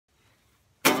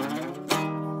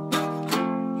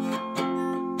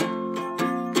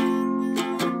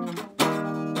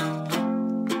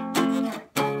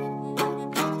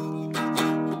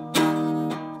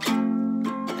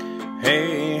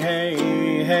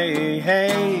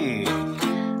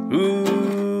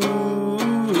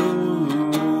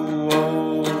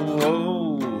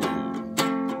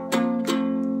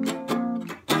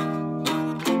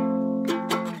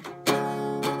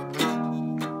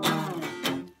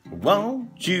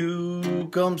Won't you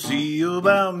come see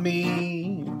about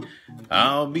me?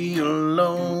 I'll be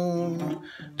alone,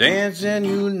 dancing,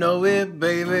 you know it,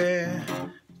 baby.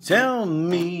 Tell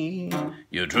me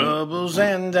your troubles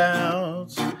and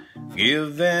doubts.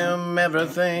 Give them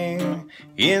everything,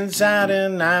 inside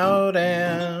and out.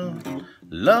 And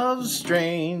love's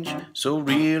strange, so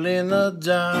real in the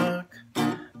dark.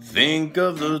 Think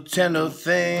of the tender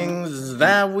things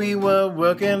that we were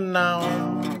working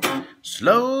on.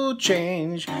 Slow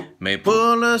change may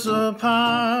pull us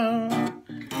apart.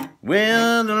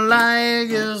 When the light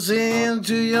gets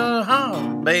into your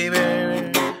heart,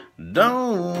 baby,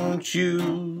 don't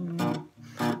you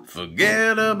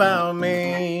forget about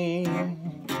me.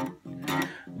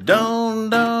 Don't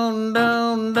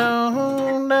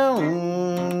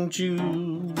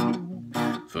you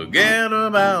forget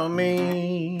about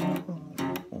me.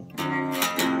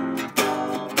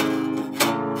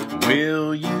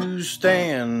 Will you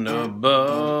stand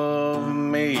above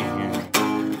me?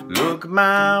 Look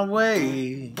my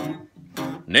way,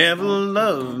 never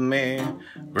love me.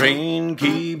 Rain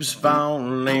keeps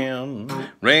falling,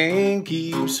 rain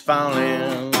keeps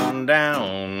falling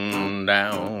down,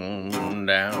 down,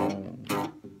 down.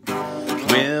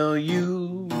 Will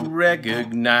you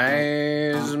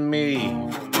recognize me?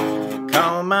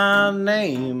 Call my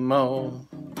name or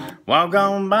walk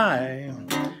on by.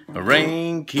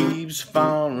 Rain keeps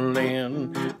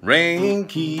falling, rain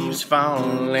keeps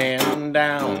falling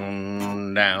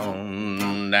down,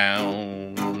 down,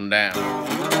 down, down.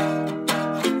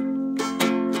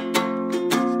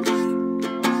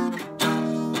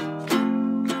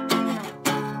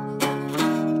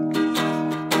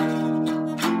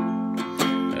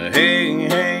 Hey,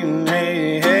 hey,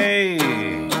 hey, hey,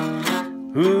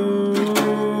 ooh,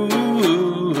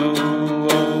 oh,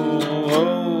 oh.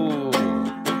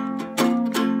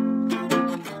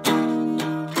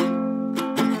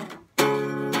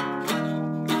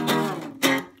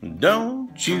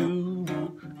 Don't you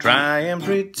try and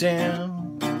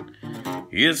pretend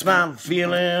it's my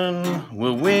feeling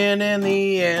we'll win in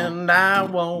the end. I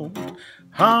won't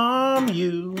harm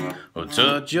you or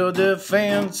touch your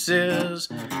defenses.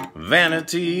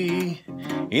 Vanity,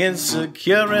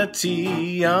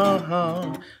 insecurity,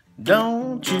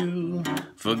 don't you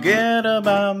forget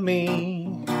about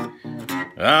me.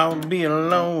 I'll be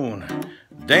alone,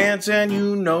 dancing,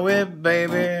 you know it,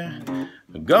 baby.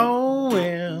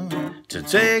 Going to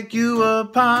take you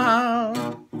apart.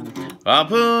 I'll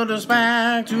put us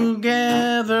back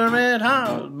together at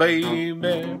heart,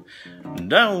 baby.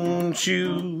 Don't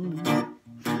you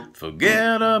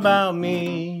forget about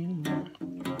me.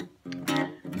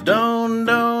 Don't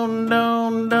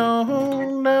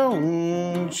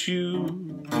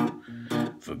you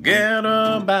forget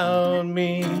about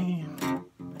me.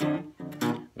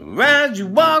 As you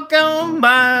walk on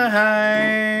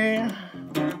by,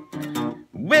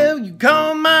 will you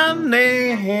call my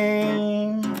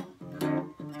name?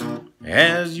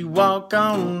 As you walk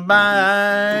on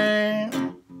by,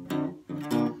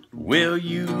 will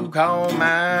you call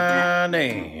my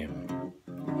name?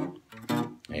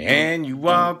 And you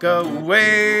walk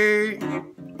away,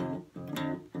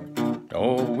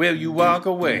 or will you walk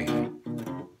away?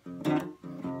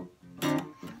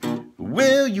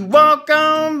 Will you walk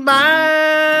on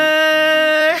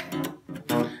by?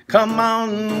 Come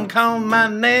on, call my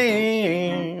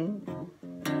name.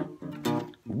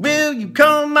 Will you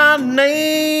call my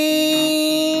name?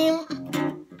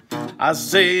 I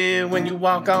say when you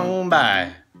walk on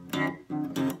by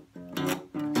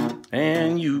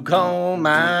and you call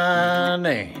my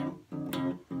name.